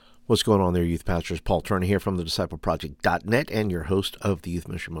What's going on there, youth pastors? Paul Turner here from the discipleproject.net and your host of the Youth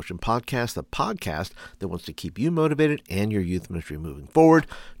Ministry Motion Podcast, the podcast that wants to keep you motivated and your youth ministry moving forward.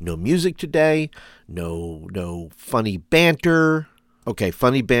 No music today, no funny banter. Okay,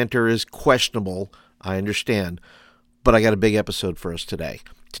 funny banter is questionable, I understand, but I got a big episode for us today.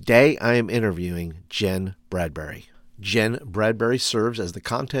 Today, I am interviewing Jen Bradbury. Jen Bradbury serves as the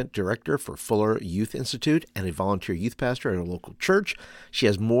content director for Fuller Youth Institute and a volunteer youth pastor at a local church. She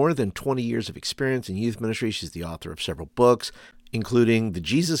has more than 20 years of experience in youth ministry. She's the author of several books, including The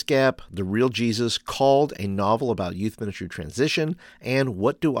Jesus Gap, The Real Jesus, Called, a novel about youth ministry transition, and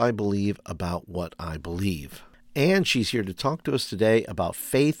What Do I Believe About What I Believe. And she's here to talk to us today about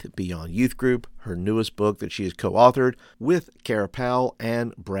Faith Beyond Youth Group, her newest book that she has co-authored with Kara Powell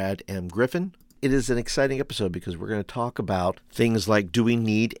and Brad M. Griffin. It is an exciting episode because we're going to talk about things like, do we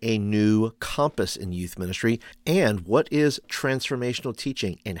need a new compass in youth ministry? And what is transformational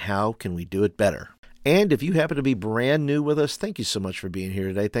teaching and how can we do it better? And if you happen to be brand new with us, thank you so much for being here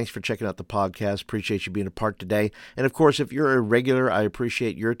today. Thanks for checking out the podcast. Appreciate you being a part today. And of course, if you're a regular, I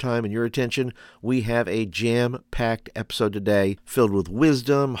appreciate your time and your attention. We have a jam-packed episode today filled with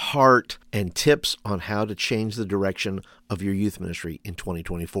wisdom, heart, and tips on how to change the direction of your youth ministry in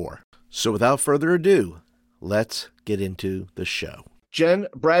 2024. So without further ado, let's get into the show. Jen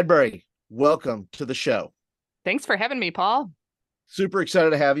Bradbury, welcome to the show. Thanks for having me, Paul. Super excited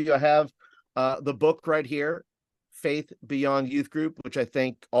to have you. I have the book right here, Faith Beyond Youth Group, which I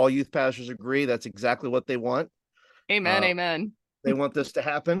think all youth pastors agree that's exactly what they want. Amen, amen. They want this to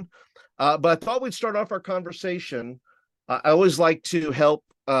happen. But I thought we'd start off our conversation. I always like to help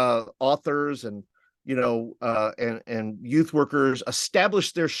authors and and youth workers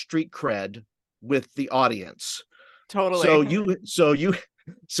establish their street cred with the audience. Totally. So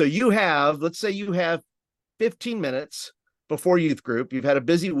you have, let's say you have 15 minutes before youth group. You've had a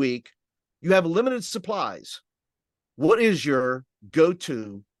busy week. You have limited supplies. What is your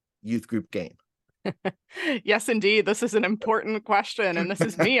go-to youth group game? Yes, indeed. This is an important question. And this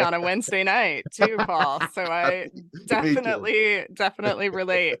is me on a Wednesday night too, Paul. So I definitely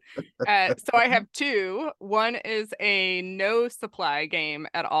relate. So I have two. One is a no supply game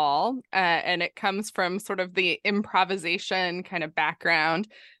at all. And it comes from sort of the improvisation kind of background.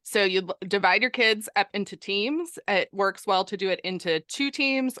 So you divide your kids up into teams. It works well to do it into 2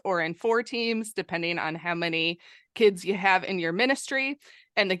 teams or in 4 teams, depending on how many kids you have in your ministry.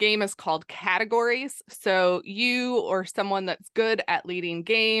 And the game is called Categories. So you or someone that's good at leading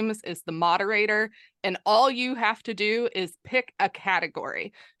games is the moderator. And all you have to do is pick a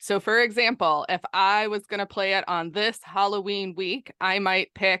category. So for example, if I was going to play it on this Halloween week, I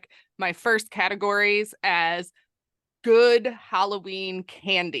might pick my first categories as good Halloween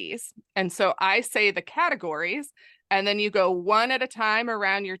candies. And so I say the categories, and then you go one at a time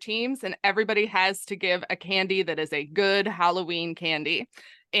around your teams, and everybody has to give a candy that is a good Halloween candy.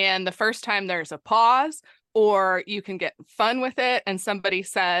 And the first time there's a pause, or you can get fun with it, and somebody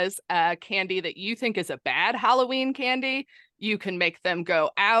says a candy that you think is a bad Halloween candy, you can make them go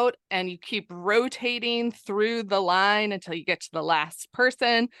out, and you keep rotating through the line until you get to the last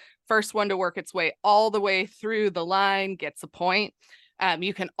person. First one to work its way all the way through the line gets a point.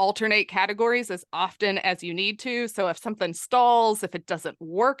 You can alternate categories as often as you need to. So if something stalls, if it doesn't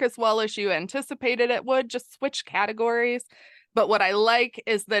work as well as you anticipated it would, just switch categories. But what I like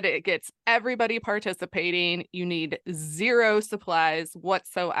is that it gets everybody participating. You need 0 supplies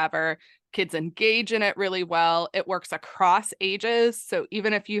whatsoever. Kids engage in it really well. It works across ages. So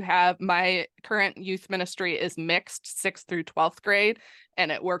even if you have, my current youth ministry is mixed 6th through 12th grade, and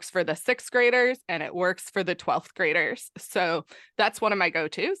it works for the 6th graders and it works for the 12th graders. So that's one of my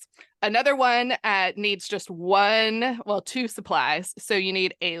go-tos. Another one needs just 2 supplies. So you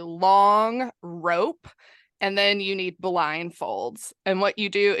need a long rope, and then you need blindfolds. And what you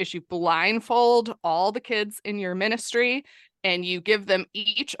do is you blindfold all the kids in your ministry, and you give them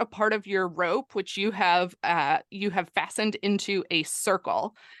each a part of your rope, which you have fastened into a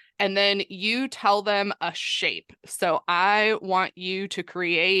circle. And then you tell them a shape. So I want you to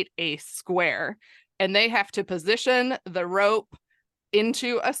create a square, and they have to position the rope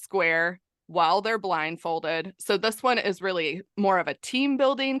into a square while they're blindfolded. So this one is really more of a team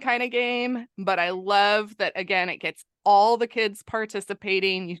building kind of game, but I love that, again, it gets all the kids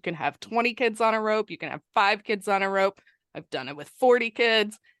participating. You can have 20 kids on a rope. You can have 5 kids on a rope. I've done it with 40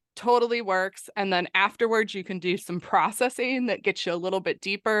 kids. Totally works. And then afterwards, you can do some processing that gets you a little bit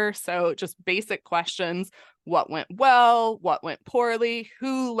deeper. So just basic questions. What went well? What went poorly?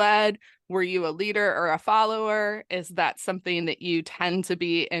 Who led? Were you a leader or a follower? Is that something that you tend to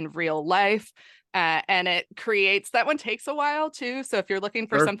be in real life? And it creates, that one takes a while too. So if you're looking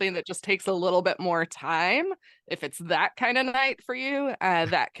for Sure. something that just takes a little bit more time, if it's that kind of night for you,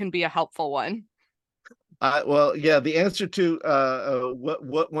 that can be a helpful one. Well, yeah, the answer to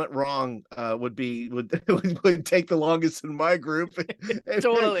what went wrong would be would take the longest in my group.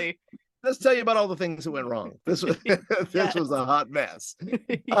 Totally. Let's tell you about all the things that went wrong. This was this Yes. was a hot mess.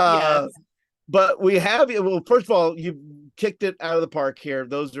 Yes. But we have, well, first of all, you kicked it out of the park here.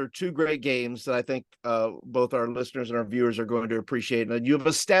 Those are two great games that I think both our listeners and our viewers are going to appreciate. And you have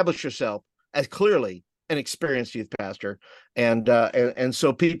established yourself as clearly an experienced youth pastor, and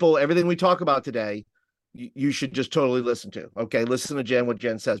so people, everything we talk about today, you should just totally listen to. Okay, listen to Jen, what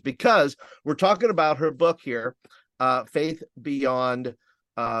Jen says, because we're talking about her book here, Faith Beyond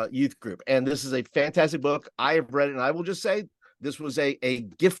Youth Group, and this is a fantastic book. I have read it, and I will just say this was a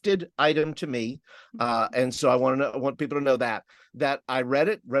gifted item to me, and so I want people to know that I read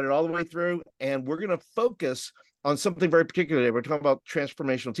it all the way through, and we're going to focus on something very particular today. We're talking about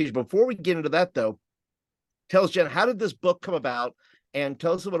transformational teaching. Before we get into that, though, tell us, Jen, how did this book come about, and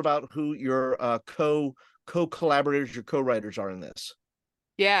tell us a little about who your co-collaborators, your co-writers are in this.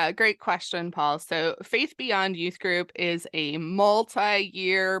 Yeah, great question, Paul. So Faith Beyond Youth Group is a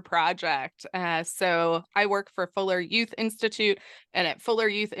multi-year project. So I work for Fuller Youth Institute, and at Fuller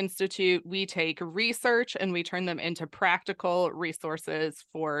Youth Institute, we take research and we turn them into practical resources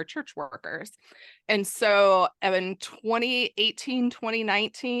for church workers. And so in 2018,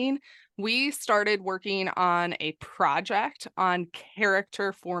 2019, we started working on a project on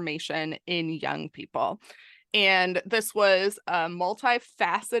character formation in young people. And this was a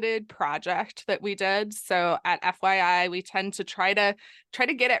multifaceted project that we did. So at FYI, we tend to try to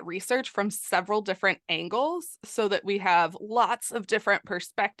get at research from several different angles so that we have lots of different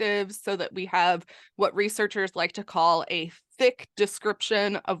perspectives, so that we have what researchers like to call a thick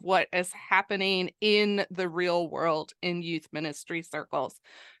description of what is happening in the real world in youth ministry circles.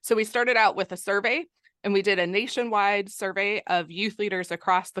 So we started out with a survey, and we did a nationwide survey of youth leaders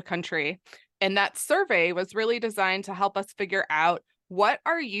across the country. And that survey was really designed to help us figure out, what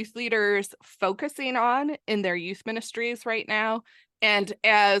are youth leaders focusing on in their youth ministries right now? And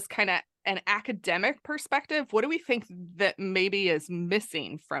as kind of an academic perspective, what do we think that maybe is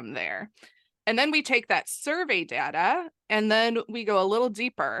missing from there? And then we take that survey data and then we go a little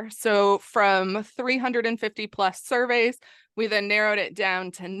deeper. So from 350 plus surveys, we then narrowed it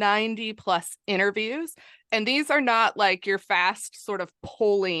down to 90 plus interviews. And these are not like your fast sort of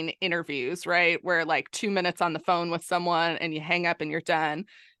polling interviews, right? Where like 2 minutes on the phone with someone and you hang up and you're done.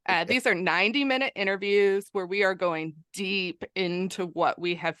 These are 90-minute interviews where we are going deep into what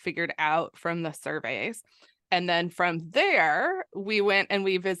we have figured out from the surveys. And then from there, we went and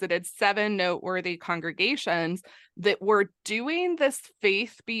we visited 7 noteworthy congregations that were doing this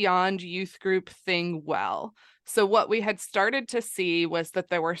Faith Beyond Youth Group thing well. So what we had started to see was that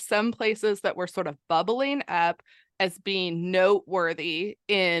there were some places that were sort of bubbling up as being noteworthy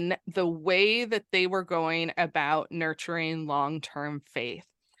in the way that they were going about nurturing long-term faith.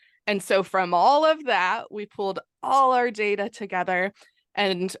 And so from all of that, we pulled all our data together.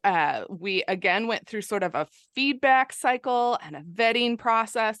 And we again went through sort of a feedback cycle and a vetting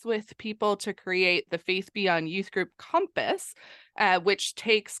process with people to create the Faith Beyond Youth Group Compass, which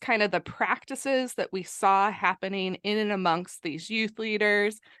takes kind of the practices that we saw happening in and amongst these youth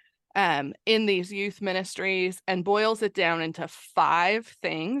leaders in these youth ministries and boils it down into 5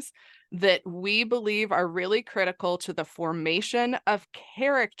 things that we believe are really critical to the formation of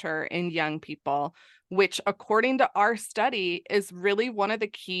character in young people, which, according to our study, is really one of the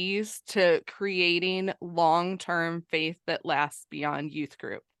keys to creating long-term faith that lasts beyond youth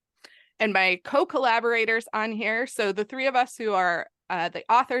group. And my co-collaborators on here, so the 3 of us who are the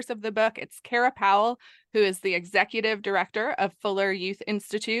authors of the book, it's Kara Powell, who is the executive director of Fuller Youth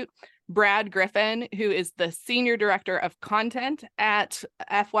Institute, Brad Griffin, who is the senior director of content at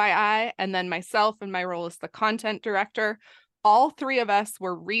FYI, and then myself in my role as the content director. All 3 of us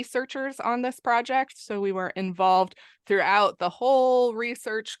were researchers on this project, so we were involved throughout the whole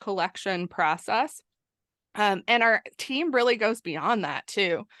research collection process. And our team really goes beyond that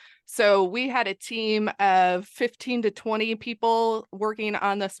too. So we had a team of 15 to 20 people working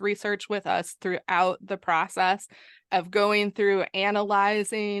on this research with us throughout the process of going through,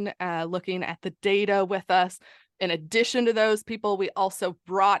 analyzing, looking at the data with us. In addition to those people, we also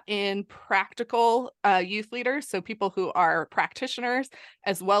brought in practical youth leaders, so people who are practitioners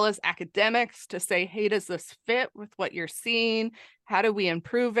as well as academics, to say, hey, does this fit with what you're seeing? How do we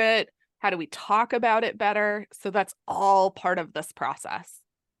improve it? How do we talk about it better? So that's all part of this process.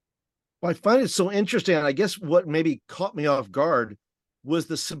 Well, I find it so interesting. And I guess what maybe caught me off guard was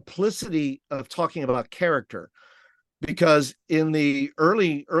the simplicity of talking about character, because in the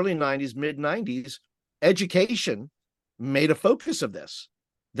early 90s, mid 90s, education made a focus of this.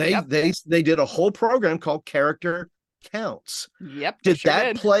 Yep. They did a whole program called Character Counts. Yep. Did Sure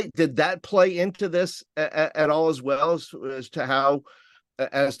that did. play into this at all, as well as to how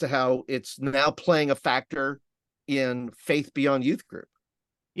it's now playing a factor in Faith Beyond Youth Group?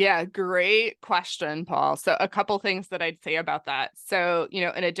 Yeah, great question, Paul. So a couple things that I'd say about that. So,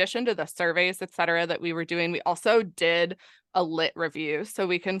 in addition to the surveys, et cetera, that we were doing, we also did a lit review. So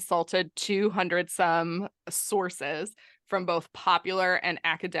we consulted 200 some sources from both popular and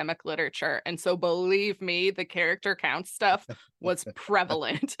academic literature. And so believe me, the character count stuff was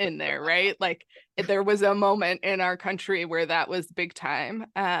prevalent in there, right? Like there was a moment in our country where that was big time.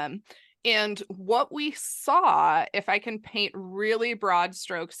 And what we saw, if I can paint really broad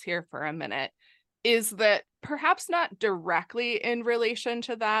strokes here for a minute, is that perhaps not directly in relation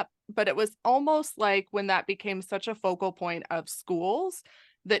to that, but it was almost like when that became such a focal point of schools,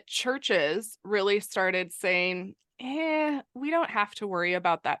 that churches really started saying, we don't have to worry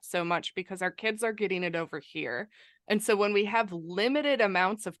about that so much because our kids are getting it over here. And so when we have limited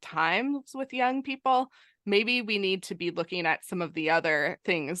amounts of times with young people, maybe we need to be looking at some of the other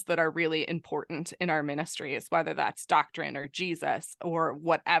things that are really important in our ministries, whether that's doctrine or Jesus or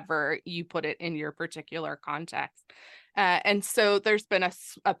whatever you put it in your particular context. And so there's been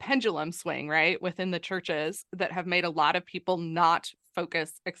a pendulum swing, right, within the churches that have made a lot of people not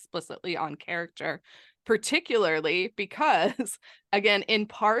focus explicitly on character, particularly because, again, in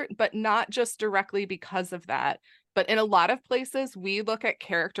part, but not just directly because of that, but in a lot of places, we look at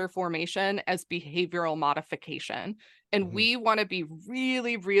character formation as behavioral modification. And we want to be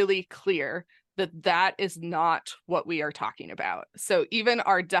really, really clear that that is not what we are talking about. So even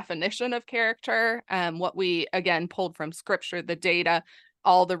our definition of character, what we, again, pulled from scripture, the data,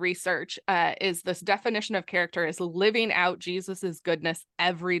 all the research, is this definition of character is living out Jesus's goodness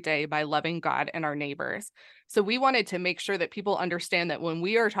every day by loving God and our neighbors. So we wanted to make sure that people understand that when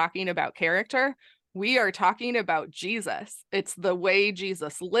we are talking about character, we are talking about Jesus. It's the way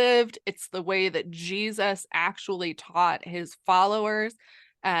Jesus lived. It's the way that Jesus actually taught his followers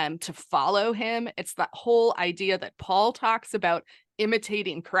to follow him. It's that whole idea that Paul talks about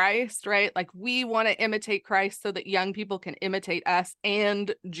imitating Christ, right? Like we want to imitate Christ so that young people can imitate us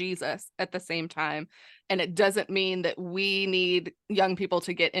and Jesus at the same time. And it doesn't mean that we need young people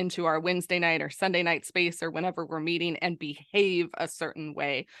to get into our Wednesday night or Sunday night space or whenever we're meeting and behave a certain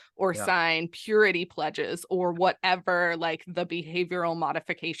way or sign purity pledges or whatever, like the behavioral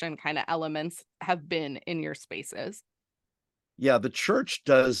modification kind of elements have been in your spaces. Yeah, the church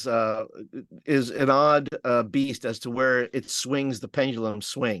is an odd beast as to where it swings. The pendulum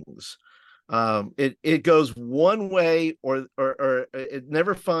swings. It goes one way or it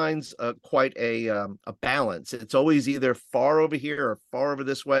never finds quite a balance. It's always either far over here or far over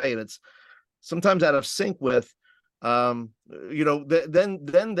this way, and it's sometimes out of sync with then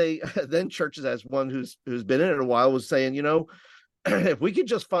churches, as one who's been in it a while, was saying, if we could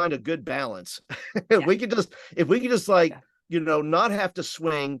just find a good balance, if we could just like not have to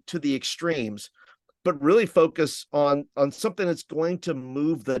swing to the extremes, but really focus on something that's going to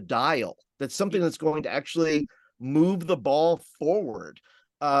move the dial, that's something that's going to actually move the ball forward.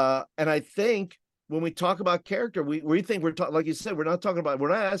 And I think when we talk about character, we think we're talking, like you said, we're not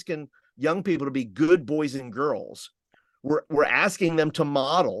asking young people to be good boys and girls. We're asking them to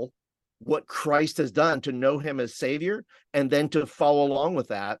model what Christ has done, to know him as Savior, and then to follow along with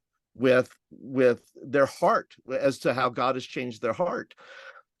that with their heart as to how God has changed their heart.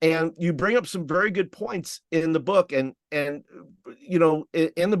 And you bring up some very good points in the book, and in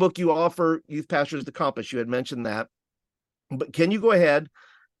the book you offer youth pastors the compass. You had mentioned that, but can you go ahead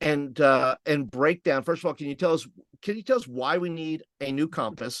and break down, first of all, can you tell us why we need a new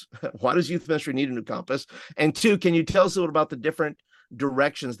compass? Why does youth ministry need a new compass? And two, can you tell us a little about the different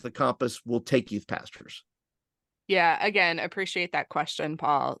directions the compass will take youth pastors? Yeah, again, appreciate that question,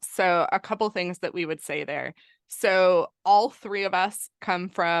 Paul. So a couple things that we would say there. So all three of us come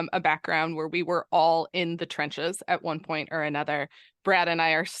from a background where we were all in the trenches at one point or another. Brad and I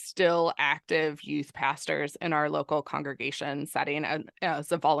are still active youth pastors in our local congregation setting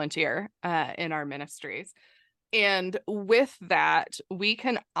as a volunteer in our ministries. And with that, we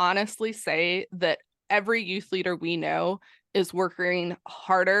can honestly say that every youth leader we know is working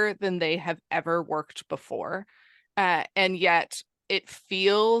harder than they have ever worked before. And yet it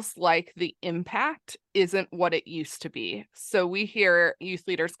feels like the impact isn't what it used to be. So we hear youth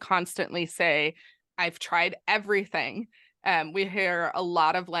leaders constantly say, I've tried everything We hear a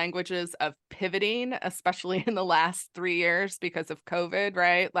lot of languages of pivoting, especially in the last 3 years because of COVID,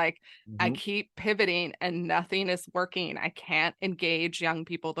 right? Like, I Mhm. keep pivoting and nothing is working. I can't engage young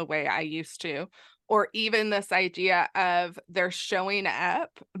people the way I used to. Or even this idea of they're showing up,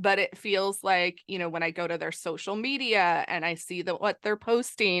 but it feels like, when I go to their social media and I see what they're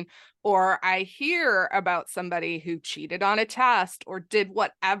posting, or I hear about somebody who cheated on a test or did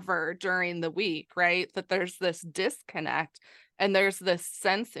whatever during the week, right? That there's this disconnect and there's this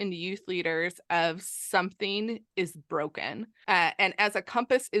sense in youth leaders of something is broken. And as a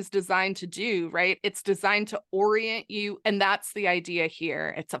compass is designed to do, right? It's designed to orient you. And that's the idea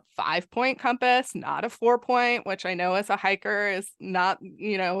here. It's a 5-point compass, not a 4-point, which I know as a hiker is not,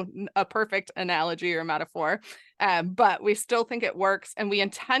 a perfect analogy or metaphor. But we still think it works. And we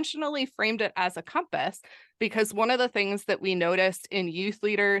intentionally framed it as a compass because one of the things that we noticed in youth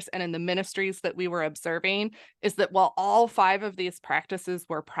leaders and in the ministries that we were observing is that while all 5 of these practices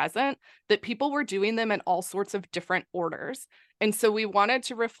were present, that people were doing them in all sorts of different orders. And so we wanted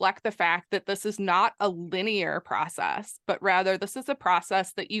to reflect the fact that this is not a linear process, but rather this is a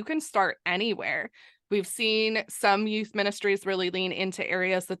process that you can start anywhere. We've seen some youth ministries really lean into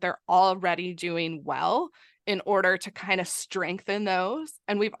areas that they're already doing well in order to kind of strengthen those.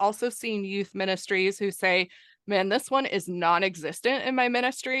 And we've also seen youth ministries who say, man, this one is non-existent in my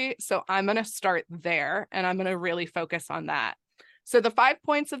ministry, so I'm going to start there and I'm going to really focus on that. So the 5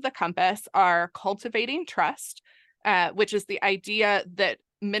 points of the compass are cultivating trust, which is the idea that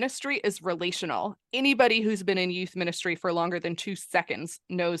ministry is relational. Anybody who's been in youth ministry for longer than 2 seconds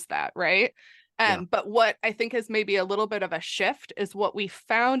knows that, right? Yeah. But what I think is maybe a little bit of a shift is what we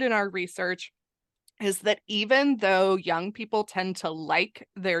found in our research is that even though young people tend to like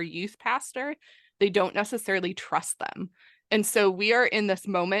their youth pastor, they don't necessarily trust them. And so we are in this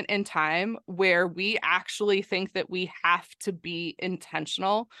moment in time where we actually think that we have to be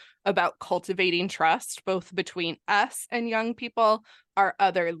intentional about cultivating trust, both between us and young people, our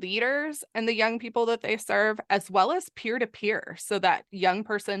other leaders and the young people that they serve, as well as peer to peer, so that young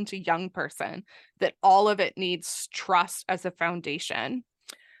person to young person, that all of it needs trust as a foundation.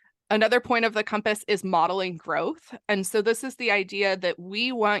 Another point of the compass is modeling growth. And so this is the idea that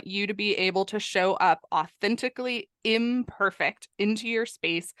we want you to be able to show up authentically imperfect into your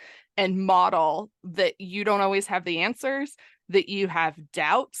space and model that you don't always have the answers, that you have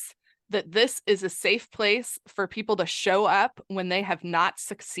doubts, that this is a safe place for people to show up when they have not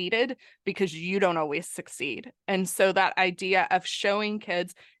succeeded because you don't always succeed. And so that idea of showing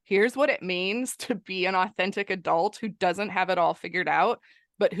kids, here's what it means to be an authentic adult who doesn't have it all figured out,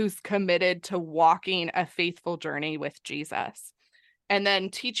 but who's committed to walking a faithful journey with Jesus. And then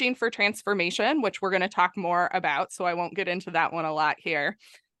teaching for transformation, which we're going to talk more about, so I won't get into that one a lot here.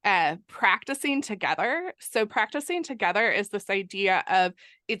 Practicing together. So practicing together is this idea of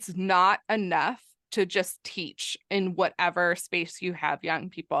it's not enough to just teach in whatever space you have young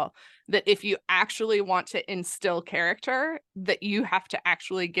people, that if you actually want to instill character, that you have to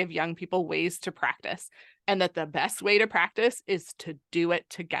actually give young people ways to practice, and that the best way to practice is to do it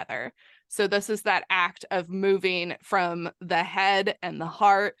together. So this is that act of moving from the head and the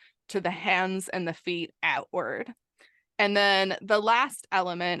heart to the hands and the feet outward. And then the last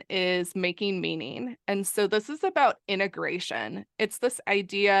element is making meaning. And so this is about integration. It's this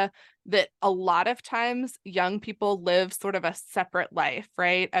idea that a lot of times young people live sort of a separate life,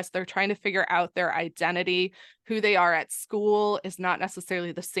 right? As they're trying to figure out their identity, who they are at school is not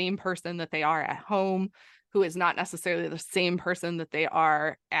necessarily the same person that they are at home, who is not necessarily the same person that they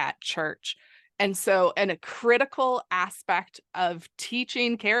are at church. And so, and a critical aspect of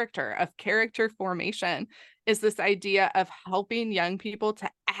teaching character, of character formation, is this idea of helping young people to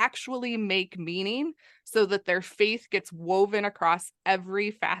actually make meaning so that their faith gets woven across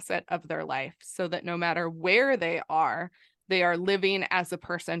every facet of their life, so that no matter where they are living as a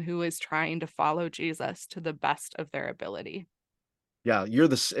person who is trying to follow Jesus to the best of their ability. Yeah,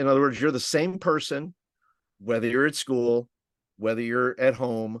 in other words, you're the same person, whether you're at school, whether you're at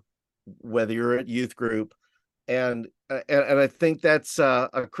home, whether you're at youth group. And I think that's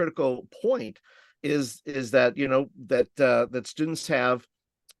a critical point is that, that students have,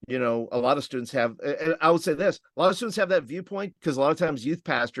 a lot of students have, and I would say this, a lot of students have that viewpoint because a lot of times youth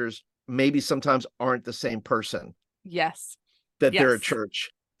pastors maybe sometimes aren't the same person. Yes. That they're at Yes. church,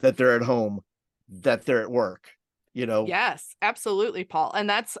 that they're at home, that they're at work. Yes, absolutely, Paul. And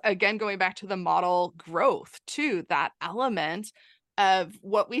that's again going back to the model growth too. That element of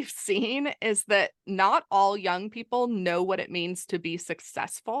what we've seen is that not all young people know what it means to be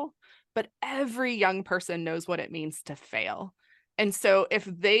successful, but every young person knows what it means to fail. And so if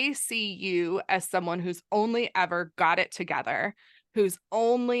they see you as someone who's only ever got it together, who's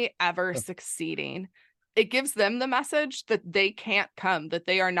only ever succeeding, it gives them the message that they can't come, that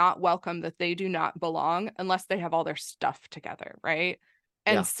they are not welcome, that they do not belong unless they have all their stuff together, right?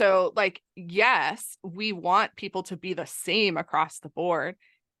 And Yeah. so, like, yes, we want people to be the same across the board.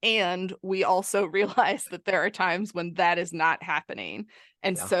 And we also realize that there are times when that is not happening.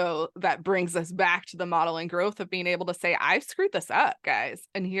 And Yeah. so that brings us back to the model and growth of being able to say, I screwed this up, guys.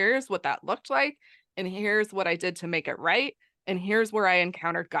 And here's what that looked like. And here's what I did to make it right. And here's where I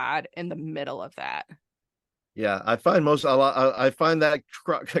encountered God in the middle of that. Yeah, I find I find that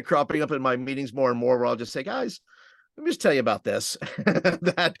cropping up in my meetings more and more, where I'll just say, guys, let me just tell you about this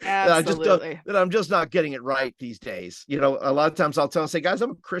that I just don't, Absolutely. that I'm just not getting it right these days. You know, a lot of times I'll tell and say, guys,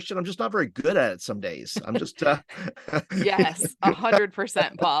 I'm a Christian. I'm just not very good at it some days. I'm just Yes,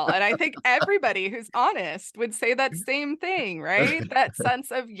 100%, Paul. And I think everybody who's honest would say that same thing, right? That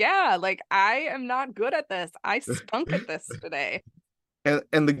sense of, yeah, like I am not good at this. I stunk at this today.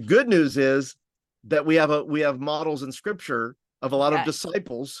 and the good news is that we have models in scripture of a lot of Yes.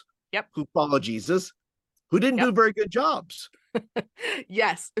 disciples Yep. who follow Jesus who didn't Yep. do very good jobs.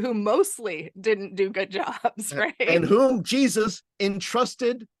 Yes, who mostly didn't do good jobs, right? And whom Jesus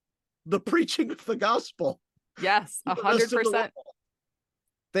entrusted the preaching of the gospel. Yes, The rest of the 100%. world.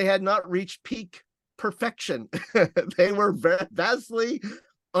 They had not reached peak perfection. They were vastly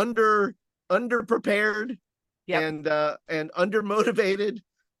underprepared Yep. and undermotivated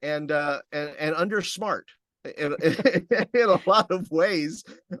and under smart in a lot of ways.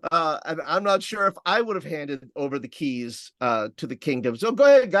 And I'm not sure if I would have handed over the keys to the kingdom. So go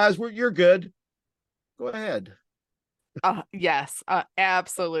ahead, guys. You're good. Go ahead. Yes,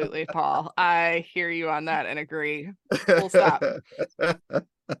 absolutely, Paul. I hear you on that and agree. Full stop.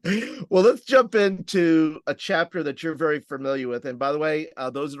 Well, let's jump into a chapter that you're very familiar with. And by the way,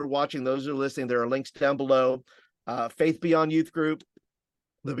 those that are watching, those that are listening, there are links down below. Faith Beyond Youth Group.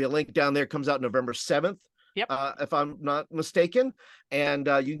 There'll be a link down there. Comes out November 7th. Yep. If I'm not mistaken. And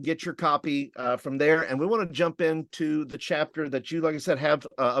you can get your copy from there. And we want to jump into the chapter that you, like I said, have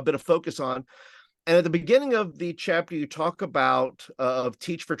a bit of focus on. And at the beginning of the chapter, you talk about of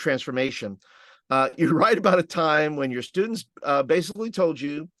Teach for Transformation. You write about a time when your students basically told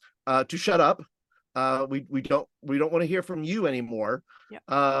you to shut up. We don't want to hear from you anymore. Yep.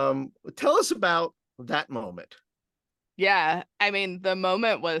 Tell us about that moment. Yeah, I mean, the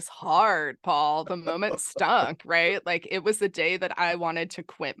moment was hard, Paul. The moment stunk, right? Like it was the day that I wanted to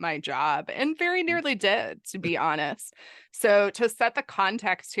quit my job and very nearly did, to be honest. So to set the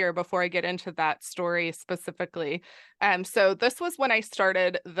context here before I get into that story specifically, so this was when I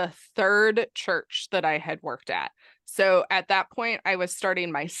started the third church that I had worked at. So at that point, I was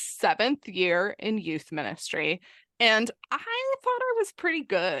starting my 7th year in youth ministry. And I thought I was pretty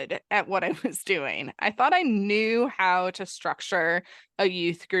good at what I was doing. I thought I knew how to structure a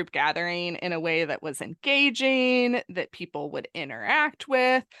youth group gathering in a way that was engaging, that people would interact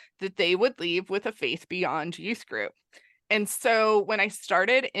with, that they would leave with a Faith Beyond youth group. And so when I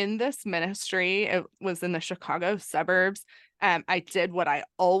started in this ministry, it was in the Chicago suburbs. I did what I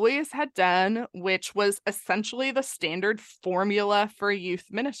always had done, which was essentially the standard formula for youth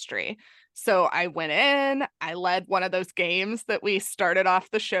ministry. So I went in, I led one of those games that we started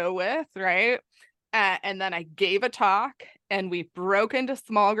off the show with, right? And then I gave a talk and we broke into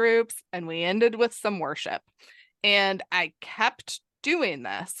small groups and we ended with some worship. And I kept doing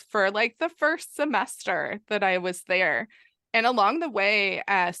this for like the first semester that I was there. And along the way,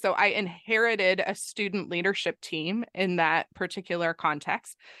 so I inherited a student leadership team in that particular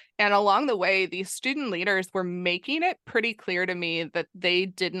context. And along the way, these student leaders were making it pretty clear to me that they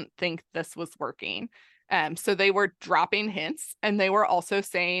didn't think this was working. So they were dropping hints and they were also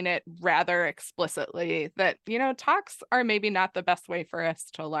saying it rather explicitly that, you know, talks are maybe not the best way for us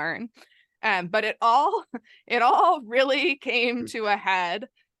to learn. But it all really came to a head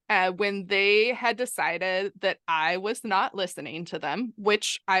when they had decided that I was not listening to them,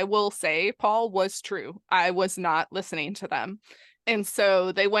 which I will say, Paul, was true. I was not listening to them. And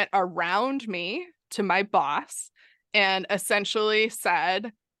so they went around me to my boss and essentially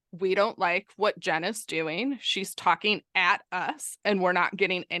said, we don't like what Jen is doing. She's talking at us and we're not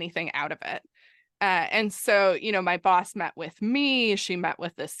getting anything out of it. And so, you know, my boss met with me. She met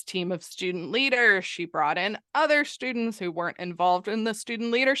with this team of student leaders. She brought in other students who weren't involved in the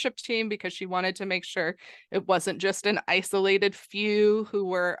student leadership team because she wanted to make sure it wasn't just an isolated few who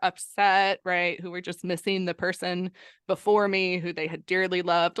were upset, right? Who were just missing the person before me who they had dearly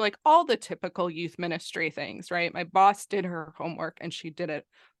loved, like all the typical youth ministry things, right? My boss did her homework and she did it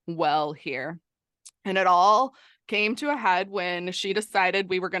well here. And it all came to a head when she decided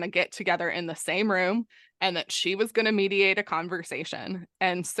we were going to get together in the same room and that she was going to mediate a conversation.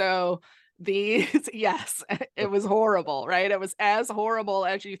 And so yes, it was horrible, right? It was as horrible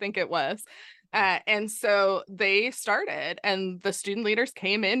as you think it was. And so they started, and the student leaders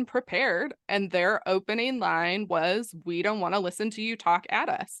came in prepared, and their opening line was, "We don't want to listen to you talk at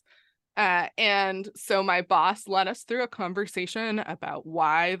us." And so my boss led us through a conversation about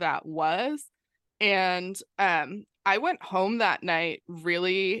why that was. And I went home that night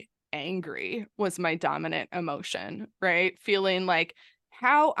really angry, was my dominant emotion, right? Feeling like,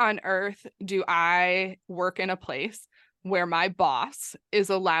 how on earth do I work in a place where my boss is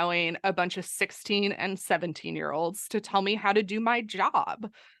allowing a bunch of 16 and 17-year-olds to tell me how to do my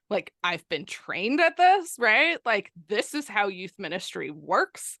job? Like, I've been trained at this, right? Like, this is how youth ministry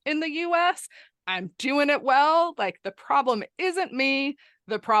works in the US. I'm doing it well. Like, the problem isn't me.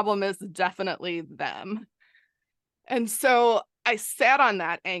 The problem is definitely them. And so I sat on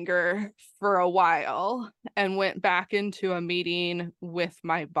that anger for a while and went back into a meeting with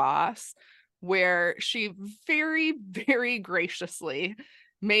my boss, where she very, very graciously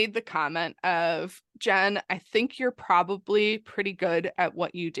made the comment of, "Jen, I think you're probably pretty good at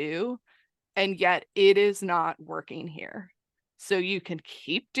what you do, and yet it is not working here. So you can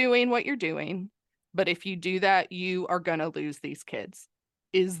keep doing what you're doing, but if you do that, you are going to lose these kids.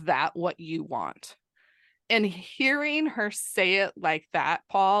 Is that what you want?" And hearing her say it like that,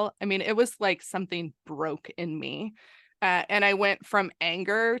 Paul, I mean, it was like something broke in me. And I went from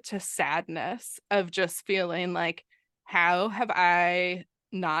anger to sadness of just feeling like, how have I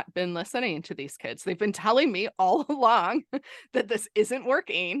not been listening to these kids? They've been telling me all along that this isn't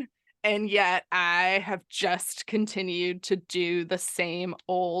working. And yet I have just continued to do the same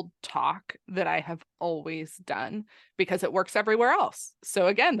old talk that I have always done because it works everywhere else. So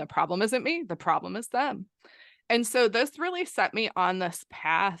again, the problem isn't me, the problem is them. And so this really set me on this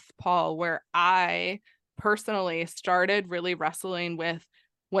path, Paul, where I personally started really wrestling with,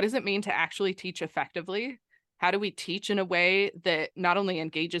 what does it mean to actually teach effectively? How do we teach in a way that not only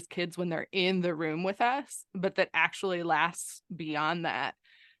engages kids when they're in the room with us, but that actually lasts beyond that?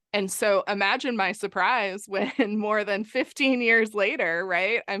 And so imagine my surprise when more than 15 years later,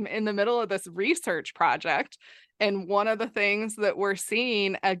 right, I'm in the middle of this research project. And one of the things that we're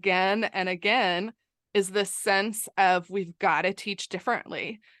seeing again and again is this sense of, we've got to teach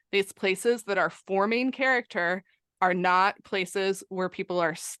differently. These places that are forming character are not places where people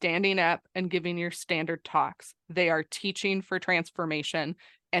are standing up and giving your standard talks. They are teaching for transformation,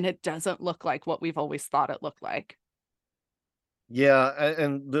 and it doesn't look like what we've always thought it looked like. Yeah,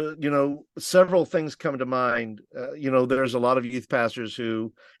 and several things come to mind. There's a lot of youth pastors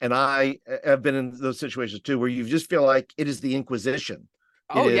who, and I have been in those situations too, where you just feel like it is the Inquisition.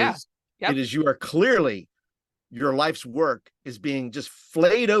 Oh, yeah. Yep. It is, you are clearly, your life's work is being just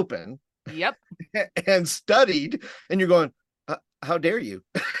flayed open. Yep. And studied, and you're going, how dare you?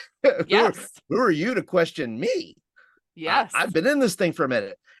 Yes. Who are you to question me? Yes. I've been in this thing for a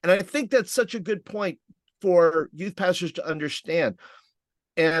minute. And I think that's such a good point for youth pastors to understand.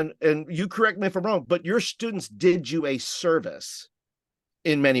 And you correct me if I'm wrong, but your students did you a service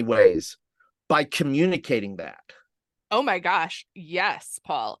in many ways by communicating that. Oh my gosh. Yes,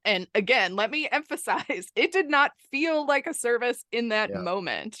 Paul. And again, let me emphasize, it did not feel like a service in that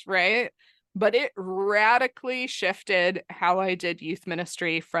moment, right? But it radically shifted how I did youth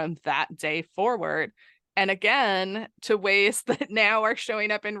ministry from that day forward. And again, to ways that now are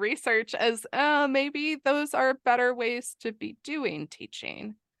showing up in research as maybe those are better ways to be doing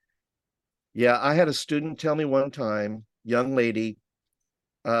teaching. Yeah, I had a student tell me one time, young lady,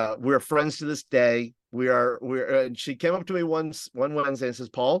 we're friends to this day. She came up to me one Wednesday and says,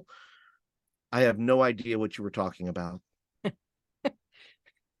 "Paul, I have no idea what you were talking about.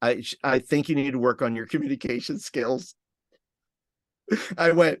 I think you need to work on your communication skills."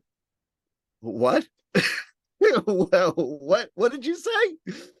 I went, "What?" Well, what did you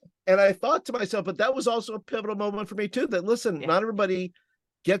say? And I thought to myself, but that was also a pivotal moment for me too, that listen, not everybody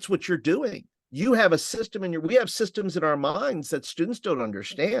gets what you're doing. You have a system we have systems in our minds that students don't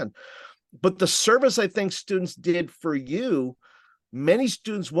understand. But the service I think students did for you, many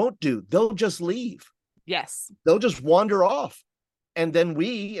students won't do. They'll just leave. Yes. They'll just wander off. And then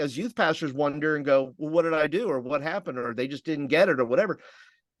we as youth pastors wonder and go, well, what did I do? Or what happened? Or they just didn't get it or whatever.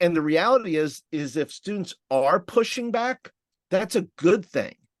 And the reality is if students are pushing back, that's a good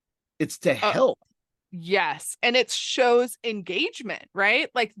thing. It's to help. Yes. And it shows engagement, right?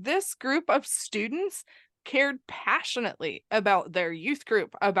 Like, this group of students cared passionately about their youth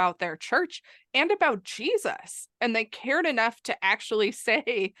group, about their church, and about Jesus. And they cared enough to actually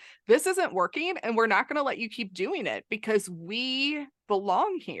say, this isn't working, and we're not going to let you keep doing it because we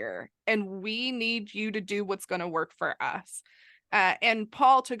belong here and we need you to do what's going to work for us. And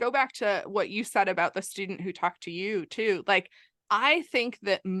Paul, to go back to what you said about the student who talked to you too, like, I think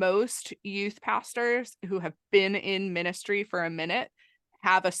that most youth pastors who have been in ministry for a minute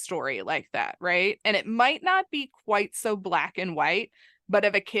have a story like that, right? And it might not be quite so black and white, but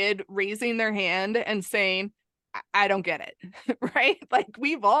of a kid raising their hand and saying, I don't get it, right? Like,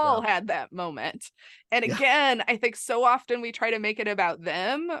 we've all had that moment. And again, I think so often we try to make it about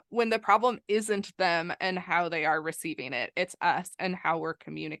them when the problem isn't them and how they are receiving it. It's us and how we're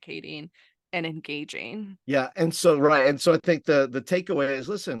communicating and engaging. Yeah. And so, right. And so I think the takeaway is,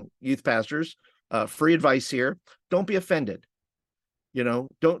 listen, youth pastors, free advice here. Don't be offended.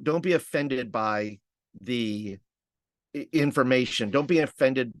 Don't be offended by the information. Don't be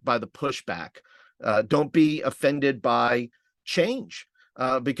offended by the pushback. Don't be offended by change,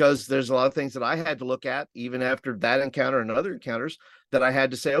 because there's a lot of things that I had to look at, even after that encounter and other encounters, that I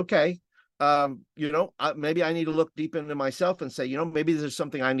had to say, okay, maybe I need to look deep into myself and say, maybe there's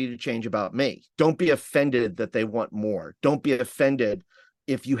something I need to change about me. Don't be offended that they want more. Don't be offended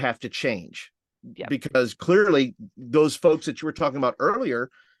if you have to change. Yep. Because clearly those folks that you were talking about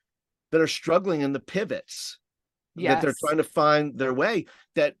earlier that are struggling in the pivots, that they're trying to find their way,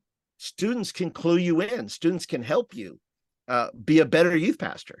 that students can clue you in, students can help you be a better youth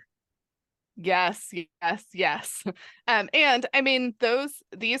pastor. Yes. And I mean,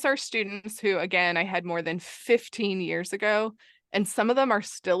 these are students who, again, I had more than 15 years ago, and some of them are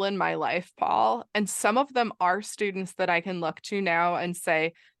still in my life, Paul. And some of them are students that I can look to now and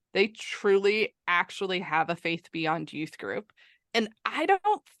say, they truly actually have a faith beyond youth group. And I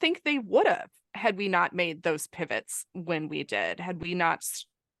don't think they would have had we not made those pivots when we did, had we not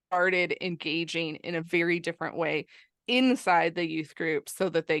started engaging in a very different way inside the youth group so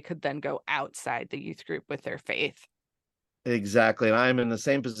that they could then go outside the youth group with their faith. Exactly. And I'm in the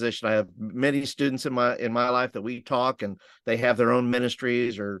same position. I have many students in my life that we talk, and they have their own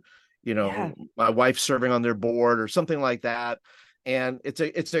ministries, or, my wife's serving on their board or something like that. And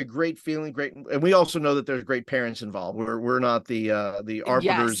it's a great feeling, and we also know that there's great parents involved. We're not the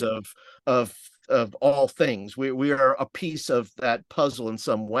arbiters of all things. We are a piece of that puzzle in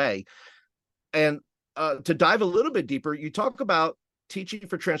some way. And to dive a little bit deeper, you talk about teaching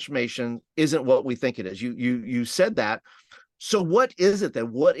for transformation isn't what we think it is. You said that. So what is it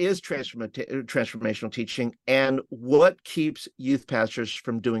then? What is transformational teaching, and what keeps youth pastors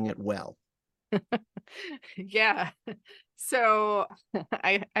from doing it well? Yeah. So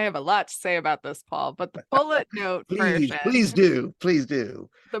I have a lot to say about this, Paul, but the bullet note version. Please do.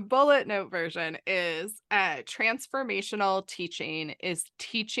 The bullet note version is transformational teaching is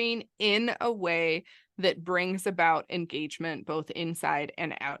teaching in a way that brings about engagement both inside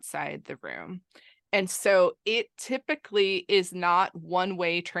and outside the room. And so it typically is not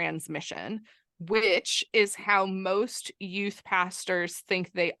one-way transmission, which is how most youth pastors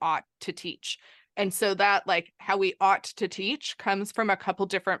think they ought to teach. And so that, like, how we ought to teach comes from a couple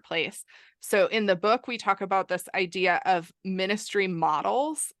different places. So in the book, we talk about this idea of ministry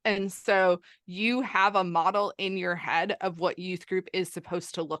models. And so you have a model in your head of what youth group is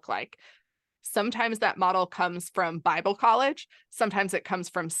supposed to look like. Sometimes that model comes from Bible college. Sometimes it comes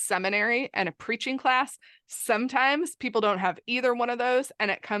from seminary and a preaching class. Sometimes people don't have either one of those, and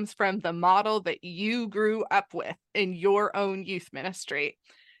it comes from the model that you grew up with in your own youth ministry.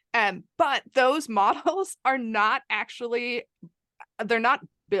 But those models are not actually, they're not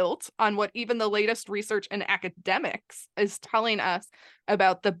built on what even the latest research in academics is telling us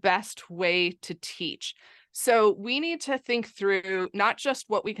about the best way to teach. So we need to think through not just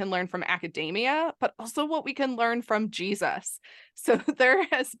what we can learn from academia, but also what we can learn from Jesus. So there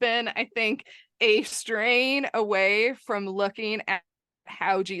has been, I think, a strain away from looking at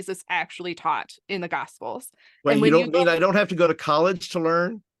how Jesus actually taught in the Gospels. Wait, and you don't mean I don't have to go to college to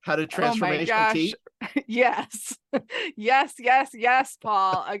learn how to transformational teach? Yes,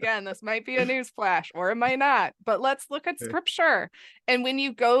 Paul. Again, this might be a news flash or it might not, but let's look at scripture. And when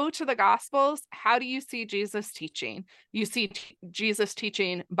you go to the Gospels, how do you see Jesus teaching? You see Jesus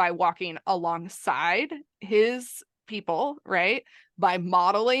teaching by walking alongside his people, right? By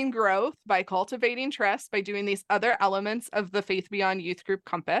modeling growth, by cultivating trust, by doing these other elements of the Faith Beyond Youth Group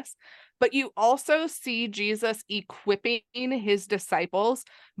compass. But you also see Jesus equipping his disciples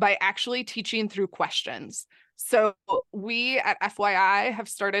by actually teaching through questions. So we at FYI have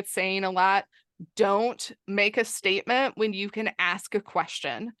started saying a lot, don't make a statement when you can ask a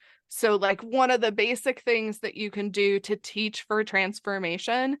question. So like one of the basic things that you can do to teach for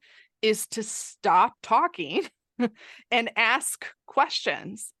transformation is to stop talking and ask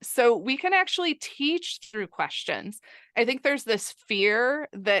questions. So we can actually teach through questions. I think there's this fear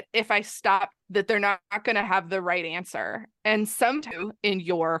that if I stop, that they're not going to have the right answer. And some do in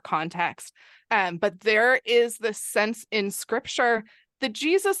your context. But there is this sense in scripture that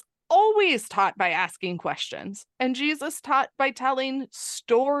Jesus always taught by asking questions, and Jesus taught by telling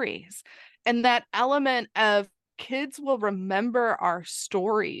stories. And that element of kids will remember our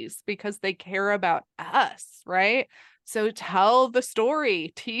stories because they care about us, right? So tell the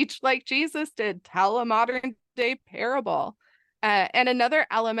story, teach like Jesus did, tell a modern day parable. And another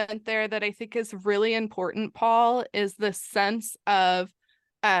element there that I think is really important, Paul, is the sense of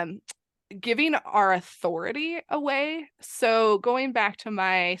giving our authority away. So going back to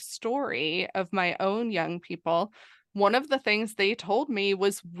my story of my own young people, one of the things they told me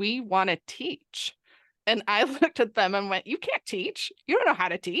was, we want to teach. And I looked at them and went, you can't teach. You don't know how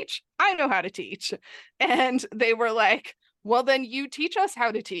to teach. I know how to teach. And they were like, well, then you teach us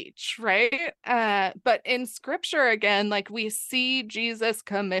how to teach, right? But in scripture, again, like we see Jesus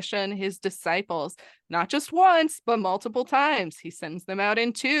commission his disciples, not just once, but multiple times. He sends them out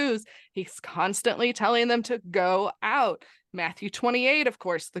in twos. He's constantly telling them to go out. Matthew 28, of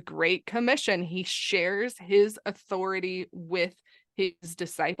course, the Great Commission. He shares his authority with his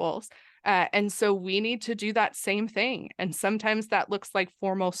disciples. And so we need to do that same thing. And sometimes that looks like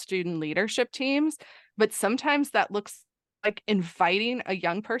formal student leadership teams, but sometimes that looks like inviting a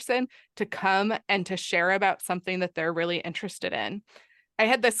young person to come and to share about something that they're really interested in. I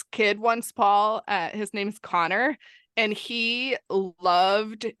had this kid once, Paul, his name's Connor, and he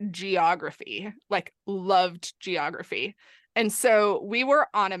loved geography, like loved geography. And so we were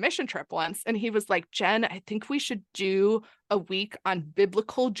on a mission trip once, and he was like, Jen, I think we should do a week on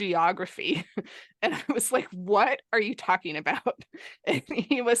biblical geography. And I was like, what are you talking about? And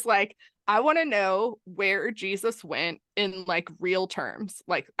he was like, I want to know where Jesus went in like real terms.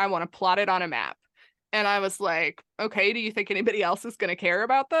 Like, I want to plot it on a map. And I was like, okay, do you think anybody else is going to care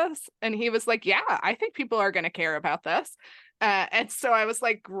about this? And he was like, yeah, I think people are going to care about this. And so I was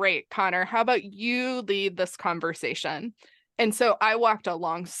like, great, Connor, how about you lead this conversation? And so I walked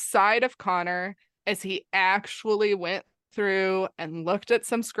alongside of Connor as he actually went through and looked at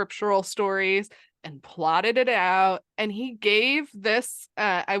some scriptural stories and plotted it out. And he gave this,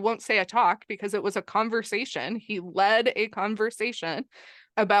 I won't say a talk because it was a conversation. He led a conversation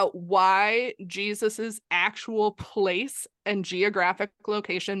about why Jesus's actual place and geographic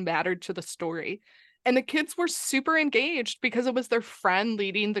location mattered to the story. And the kids were super engaged because it was their friend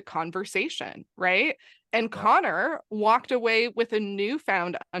leading the conversation, right? And yeah. Connor walked away with a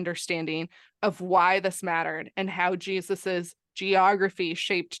newfound understanding of why this mattered and how Jesus's geography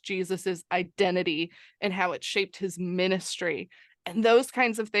shaped Jesus's identity and how it shaped his ministry. And those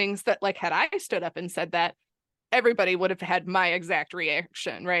kinds of things that, like, had I stood up and said that, everybody would have had my exact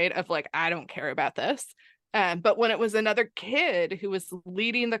reaction, right? Of like, I don't care about this. But when it was another kid who was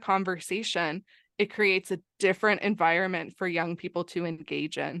leading the conversation, it creates a different environment for young people to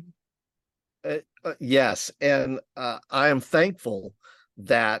engage in. Yes. And I am thankful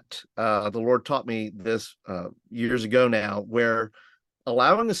that the Lord taught me this years ago now, where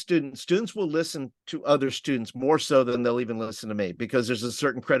allowing the students will listen to other students more so than they'll even listen to me, because there's a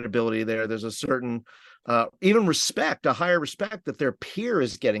certain credibility there. There's a certain even respect, a higher respect that their peer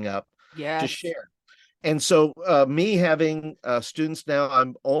is getting up to share. And so me having students now,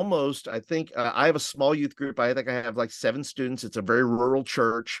 I think I have a small youth group. I think I have like 7 students. It's a very rural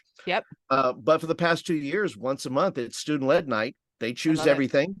church. Yep. But for the past 2 years, once a month, it's student-led night. They choose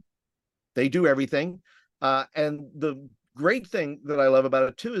everything. They do everything. And the great thing that I love about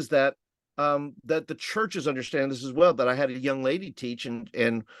it too is that that the churches understand this as well. That I had a young lady teach,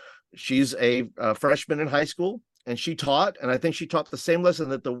 and she's a freshman in high school. And she taught, and I think she taught the same lesson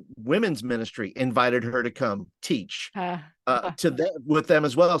that the women's ministry invited her to come teach with them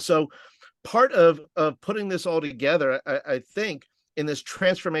as well. So part of putting this all together, I think, in this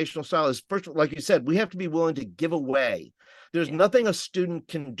transformational style is, first, like you said, we have to be willing to give away. There's nothing a student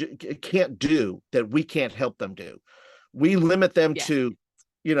can't do that we can't help them do. We limit them to,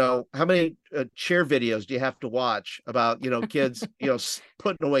 how many chair videos do you have to watch about, kids,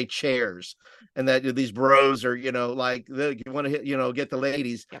 putting away chairs, and that these bros are, like, you want to hit, get the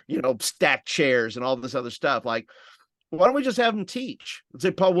ladies, stack chairs and all this other stuff. Like, why don't we just have them teach?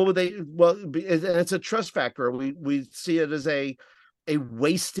 Say, Paul, what would they? Well, and it's a trust factor. We see it as a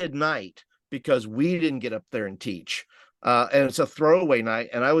wasted night because we didn't get up there and teach. and it's a throwaway night.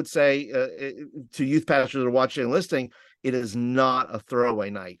 And I would say to youth pastors that are watching and listening, it is not a throwaway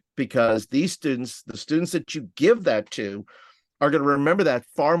night, because these students, the students that you give that to, are going to remember that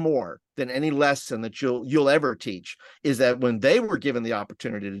far more than any lesson that you'll ever teach. Is that when they were given the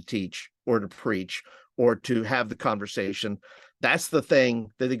opportunity to teach or to preach or to have the conversation, that's the thing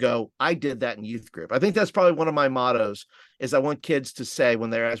that they go, I did that in youth group. I think that's probably one of my mottos, is I want kids to say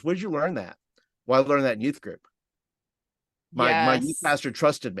when they're asked, where did you learn that? Well, I learned that in youth group. My youth pastor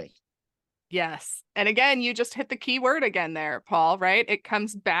trusted me. Yes. And again, you just hit the key word again there, Paul, right? It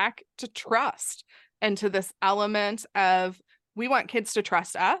comes back to trust and to this element of, we want kids to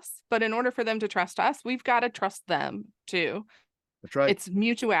trust us, but in order for them to trust us, we've got to trust them too. That's right. It's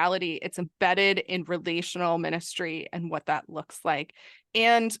mutuality. It's embedded in relational ministry and what that looks like.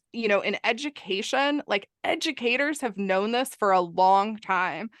 And, in education, like, educators have known this for a long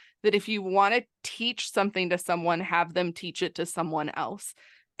time, that if you want to teach something to someone, have them teach it to someone else.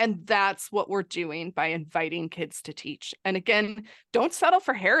 And that's what we're doing by inviting kids to teach. And again, don't settle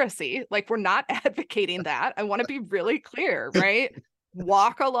for heresy. Like, we're not advocating that. I want to be really clear, right?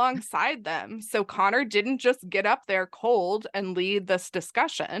 Walk alongside them. So Connor didn't just get up there cold and lead this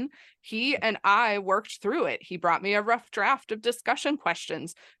discussion. He and I worked through it. He brought me a rough draft of discussion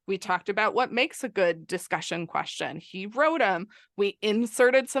questions. We talked about what makes a good discussion question. He wrote them. We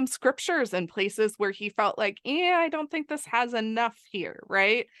inserted some scriptures in places where he felt like, I don't think this has enough here,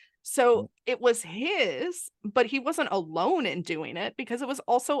 right? So it was his, but he wasn't alone in doing it, because it was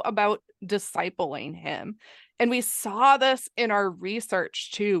also about discipling him. And we saw this in our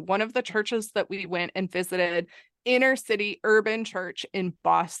research too. One of the churches that we went and visited, inner city urban church in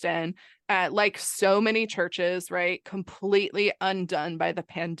Boston, like so many churches, right? Completely undone by the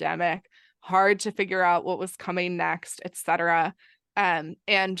pandemic, hard to figure out what was coming next, etc.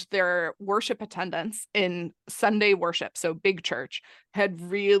 And their worship attendance in Sunday worship, so big church, had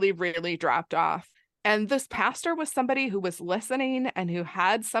really, really dropped off. And this pastor was somebody who was listening and who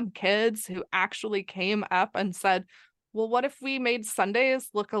had some kids who actually came up and said, well, what if we made Sundays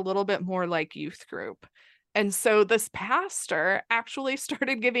look a little bit more like youth group? And so this pastor actually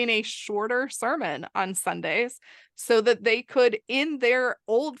started giving a shorter sermon on Sundays so that they could, in their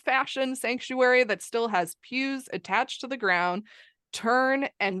old-fashioned sanctuary that still has pews attached to the ground, turn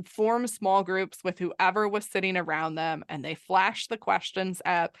and form small groups with whoever was sitting around them. And they flash the questions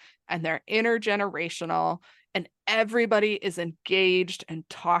up, and they're intergenerational, and everybody is engaged and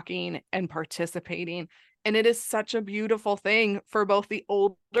talking and participating. And it is such a beautiful thing for both the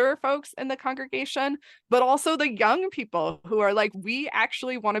older folks in the congregation, but also the young people who are like, we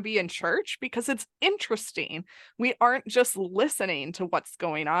actually want to be in church because it's interesting. We aren't just listening to what's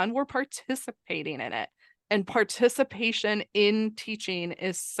going on, we're participating in it. And participation in teaching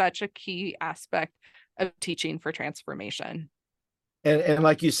is such a key aspect of teaching for transformation. And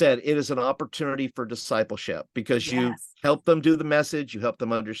like you said, it is an opportunity for discipleship, because you help them do the message, you help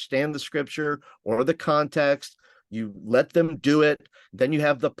them understand the scripture or the context, you let them do it. Then you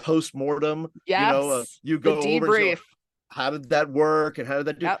have the post-mortem, you go over, how did that work and how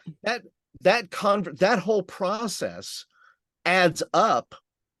did that do? That whole process adds up.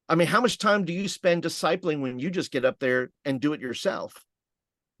 I mean, how much time do you spend discipling when you just get up there and do it yourself?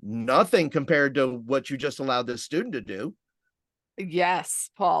 Nothing compared to what you just allowed this student to do. Yes,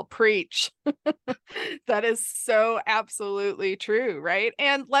 Paul, preach. That is so absolutely true, right?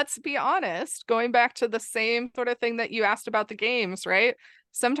 And let's be honest, going back to the same sort of thing that you asked about the games, right?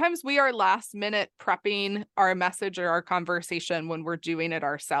 Sometimes we are last minute prepping our message or our conversation when we're doing it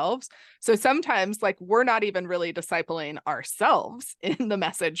ourselves. So sometimes, like, we're not even really discipling ourselves in the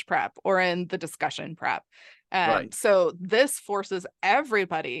message prep or in the discussion prep. Right. So this forces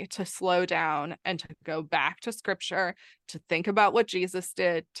everybody to slow down and to go back to scripture, to think about what Jesus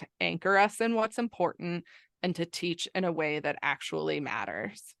did, to anchor us in what's important, and to teach in a way that actually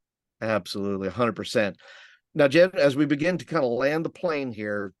matters. Absolutely, 100%. Now, Jen, as we begin to kind of land the plane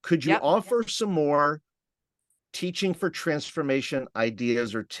here, could you offer some more teaching for transformation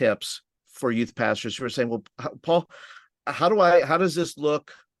ideas or tips for youth pastors who are saying, well, Paul, how does this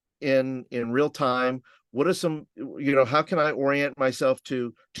look in real time? What are some, how can I orient myself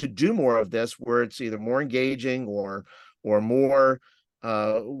to do more of this, where it's either more engaging or more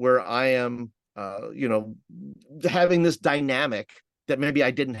where I am, having this dynamic that maybe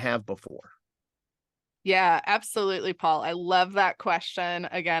I didn't have before? Yeah, absolutely, Paul. I love that question.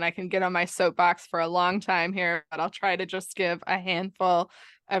 Again, I can get on my soapbox for a long time here, but I'll try to just give a handful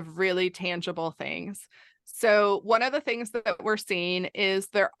of really tangible things. So one of the things that we're seeing is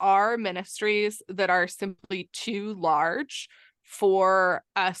there are ministries that are simply too large for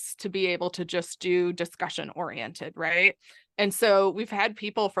us to be able to just do discussion oriented, right? And so we've had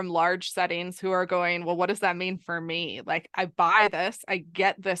people from large settings who are going, well, what does that mean for me? Like, I buy this, I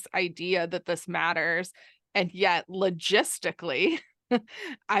get this idea that this matters. And yet logistically,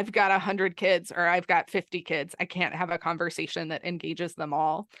 I've got 100 kids or I've got 50 kids. I can't have a conversation that engages them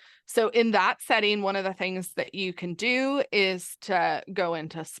all. So in that setting, one of the things that you can do is to go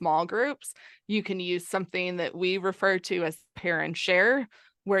into small groups. You can use something that we refer to as pair and share,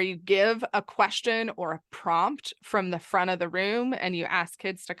 where you give a question or a prompt from the front of the room and you ask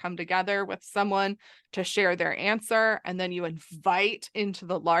kids to come together with someone to share their answer. And then you invite into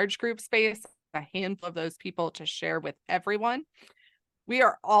the large group space a handful of those people to share with everyone. We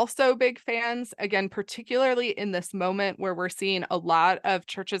are also big fans, again, particularly in this moment where we're seeing a lot of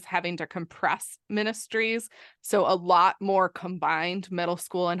churches having to compress ministries. So a lot more combined middle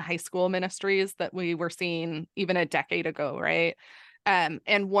school and high school ministries that we were seeing even a decade ago, right? And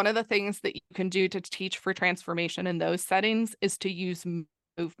one of the things that you can do to teach for transformation in those settings is to use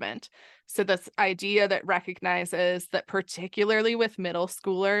movement. So this idea that recognizes that particularly with middle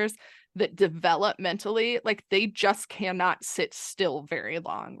schoolers, that developmentally, like they just cannot sit still very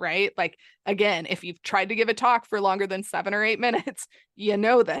long, right? Like, again, if you've tried to give a talk for longer than 7 or 8 minutes, you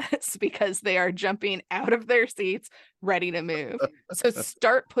know this because they are jumping out of their seats, ready to move. So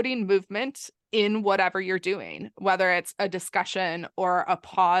start putting movement in whatever you're doing, whether it's a discussion or a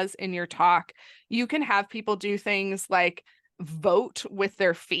pause in your talk. You can have people do things like vote with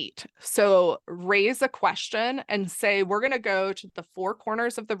their feet. So raise a question and say, we're going to go to the 4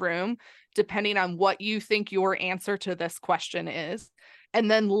 corners of the room, depending on what you think your answer to this question is. And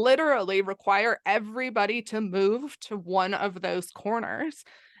then literally require everybody to move to one of those corners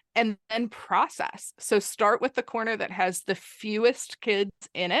and then process. So start with the corner that has the fewest kids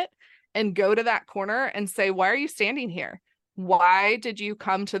in it and go to that corner and say, why are you standing here? Why did you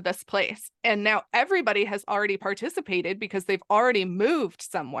come to this place? And now everybody has already participated because they've already moved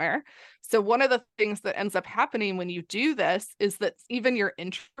somewhere. So one of the things that ends up happening when you do this is that even your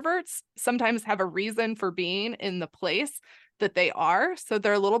introverts sometimes have a reason for being in the place that they are. So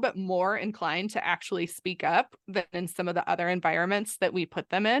they're a little bit more inclined to actually speak up than in some of the other environments that we put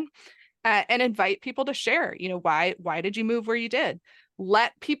them in. And invite people to share, why did you move where you did?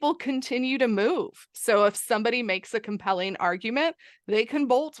 Let people continue to move. So if somebody makes a compelling argument, they can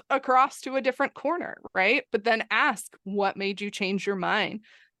bolt across to a different corner, right? But then ask, what made you change your mind?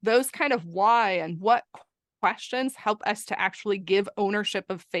 Those kind of why and what questions help us to actually give ownership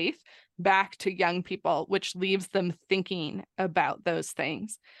of faith back to young people, which leaves them thinking about those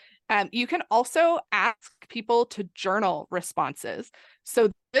things. You can also ask people to journal responses.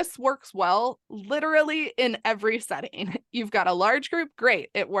 So this works well literally in every setting. You've got a large group,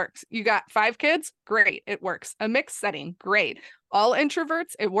 great, it works. You got 5 kids, great, it works. A mixed setting, great. All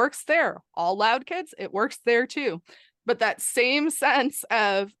introverts, it works there. All loud kids, it works there too. But that same sense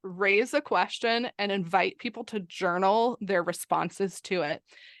of raise a question and invite people to journal their responses to it.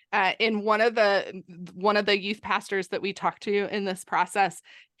 In one of the youth pastors that we talked to in this process,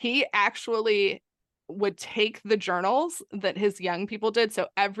 he actually would take the journals that his young people did. So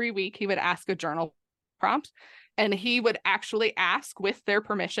every week he would ask a journal prompt, and he would actually ask with their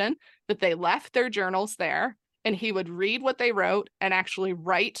permission that they left their journals there, and he would read what they wrote and actually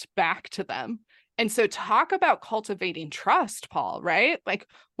write back to them. And so talk about cultivating trust, Paul, right? Like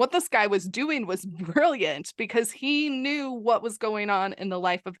what this guy was doing was brilliant because he knew what was going on in the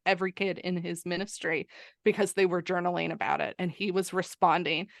life of every kid in his ministry because they were journaling about it and he was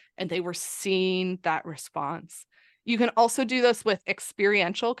responding and they were seeing that response. You can also do this with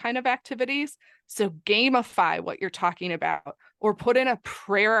experiential kind of activities. So gamify what you're talking about or put in a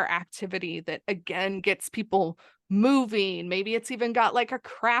prayer activity that again gets people moving. Maybe it's even got like a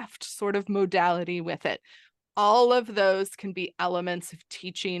craft sort of modality with it. All of those can be elements of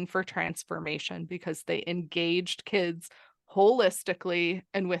teaching for transformation because they engaged kids holistically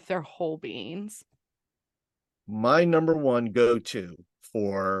and with their whole beings. My number one go-to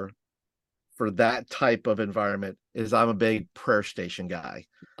for that type of environment is I'm a big prayer station guy.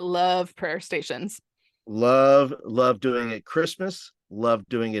 Love prayer stations. Love doing it at Christmas, love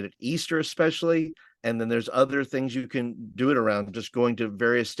doing it at Easter especially. And then there's other things you can do it around, just going to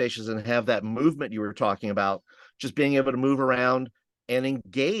various stations and have that movement you were talking about, just being able to move around and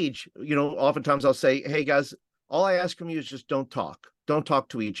engage. Oftentimes I'll say, hey guys, all I ask from you is just don't talk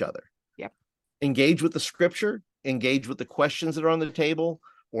to each other. Yep. Engage with the scripture, engage with the questions that are on the table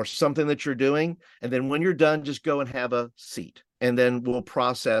or something that you're doing. And then when you're done, just go and have a seat. And then we'll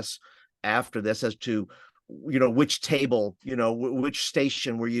process after this as to, which table, which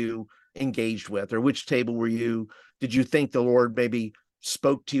station were you engaged with, or which table did you think the Lord maybe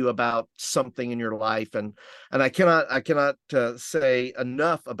spoke to you about something in your life? And I cannot say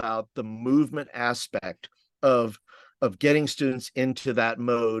enough about the movement aspect of getting students into that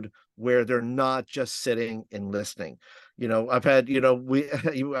mode where they're not just sitting and listening. I've had,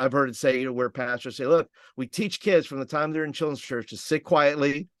 I've heard it say, where pastors say, look, we teach kids from the time they're in children's church to sit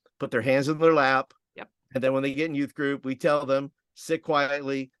quietly, put their hands in their lap. Yep. And then when they get in youth group, we tell them, sit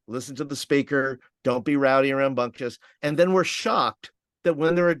quietly, listen to the speaker, don't be rowdy and rambunctious. And then we're shocked that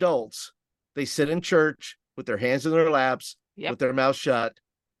when they're adults, they sit in church with their hands in their laps, with their mouth shut,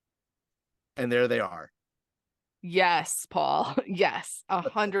 and there they are. Yes, Paul. Yes,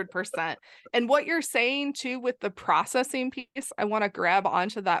 100%. And what you're saying too with the processing piece, I want to grab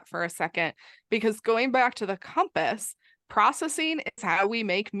onto that for a second, because going back to the compass, processing is how we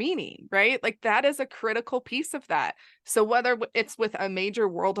make meaning, right? Like that is a critical piece of that. So whether it's with a major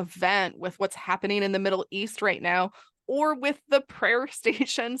world event, with what's happening in the Middle East right now, or with the prayer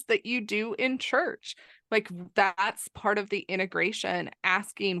stations that you do in church, like that's part of the integration,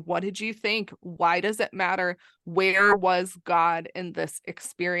 asking, what did you think? Why does it matter? Where was God in this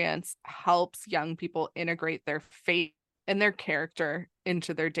experience? Helps young people integrate their faith and their character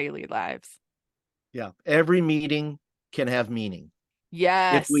into their daily lives. Yeah. Every meeting can have meaning.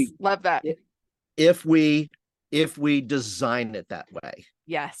 Yes. Love that. If we design it that way.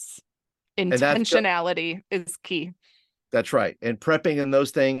 Yes. Intentionality is key. That's right. And prepping and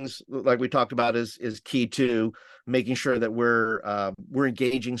those things, like we talked about, is key to making sure that we're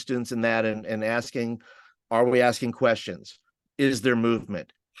engaging students in that and asking, are we asking questions? Is there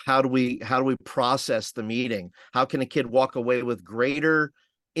movement? How do we process the meeting? How can a kid walk away with greater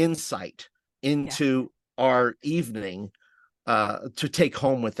insight into our evening to take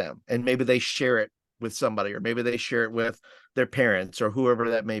home with them? And maybe they share it with somebody, or maybe they share it with their parents or whoever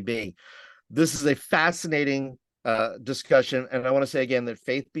that may be. This is a fascinating discussion. And I want to say again that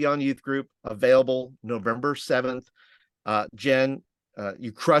Faith Beyond Youth Group, available November 7th. Jen,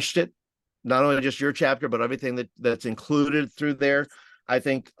 you crushed it. Not only just your chapter, but everything that's included through there. I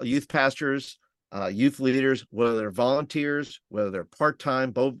think youth pastors, youth leaders, whether they're volunteers, whether they're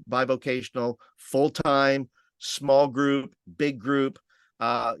part-time, both bivocational, full-time, small group, big group,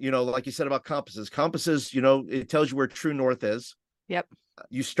 like you said about compasses, it tells you where true north is. Yep.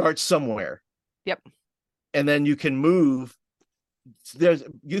 You start somewhere. Yep. And then you can move. There's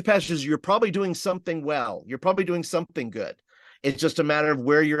youth pastors, you're probably doing something well. You're probably doing something good. It's just a matter of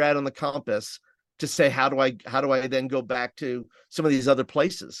where you're at on the compass to say, how do I then go back to some of these other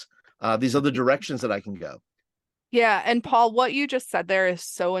places, these other directions that I can go? Yeah. And Paul, what you just said there is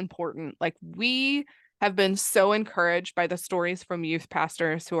so important. Like, we have been so encouraged by the stories from youth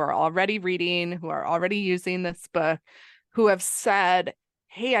pastors who are already reading, who are already using this book, who have said,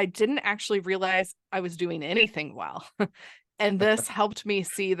 hey, I didn't actually realize I was doing anything well. And this helped me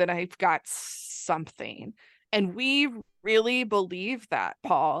see that I've got something. And we really believe that,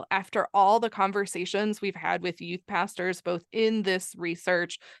 Paul, after all the conversations we've had with youth pastors, both in this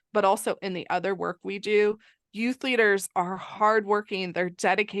research, but also in the other work we do. Youth leaders are hardworking, they're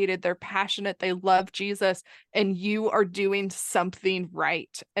dedicated, they're passionate, they love Jesus, and you are doing something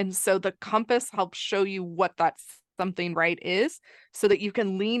right. And so the compass helps show you what that something right is, so that you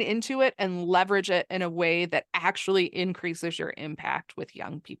can lean into it and leverage it in a way that actually increases your impact with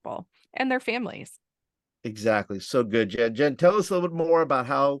young people and their families. Exactly. So good, Jen. Jen, tell us a little bit more about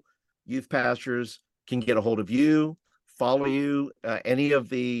how youth pastors can get a hold of you, follow you. Any of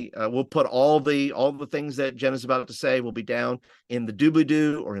the we'll put all the things that Jen is about to say will be down in the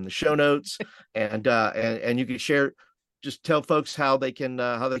doobly-doo or in the show notes, and you can share. Just tell folks how they can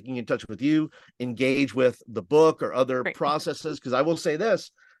get in touch with you, engage with the book or other processes. Because I will say this,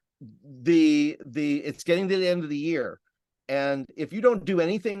 it's getting to the end of the year. And if you don't do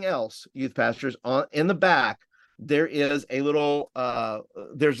anything else, youth pastors, in the back, there is a little,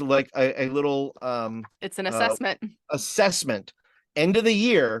 there's like a little, it's an assessment. End of the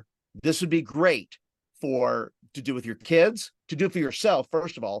year. This would be great to do with your kids, to do it for yourself.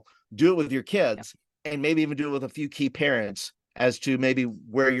 First of all, do it with your kids. Yep. And maybe even do it with a few key parents as to maybe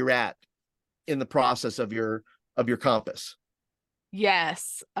where you're at in the process of your compass.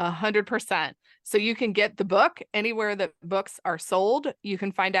 Yes, 100%. So you can get the book anywhere that books are sold. You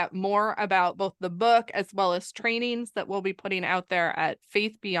can find out more about both the book as well as trainings that we'll be putting out there at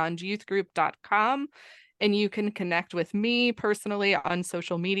faithbeyondyouthgroup.com. And you can connect with me personally on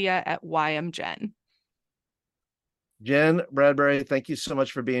social media at ymjen. Jen Bradbury, thank you so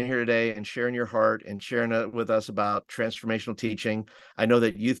much for being here today and sharing your heart and sharing it with us about transformational teaching. I know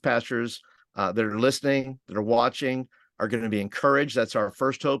that youth pastors that are listening, that are watching, are going to be encouraged. That's our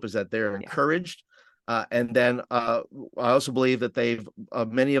first hope, is that they're encouraged. And then I also believe that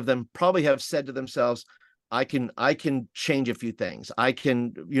many of them probably have said to themselves, I can change a few things. I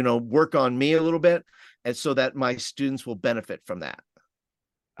can, work on me a little bit, and so that my students will benefit from that.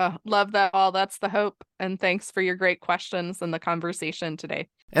 Love that, Paul. That's the hope. And thanks for your great questions and the conversation today.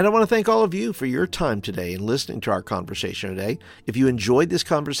 And I want to thank all of you for your time today and listening to our conversation today. If you enjoyed this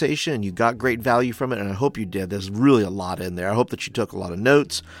conversation and you got great value from it, and I hope you did, there's really a lot in there. I hope that you took a lot of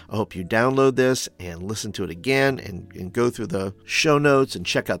notes. I hope you download this and listen to it again and go through the show notes and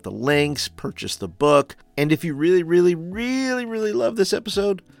check out the links, purchase the book. And if you really, really, really, really love this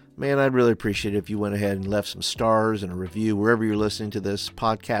episode, man, I'd really appreciate it if you went ahead and left some stars and a review wherever you're listening to this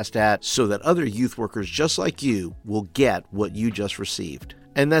podcast at, so that other youth workers just like you will get what you just received.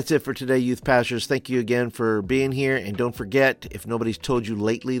 And that's it for today, youth pastors. Thank you again for being here. And don't forget, if nobody's told you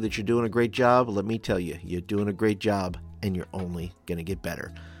lately that you're doing a great job, let me tell you, you're doing a great job, and you're only going to get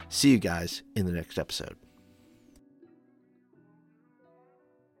better. See you guys in the next episode.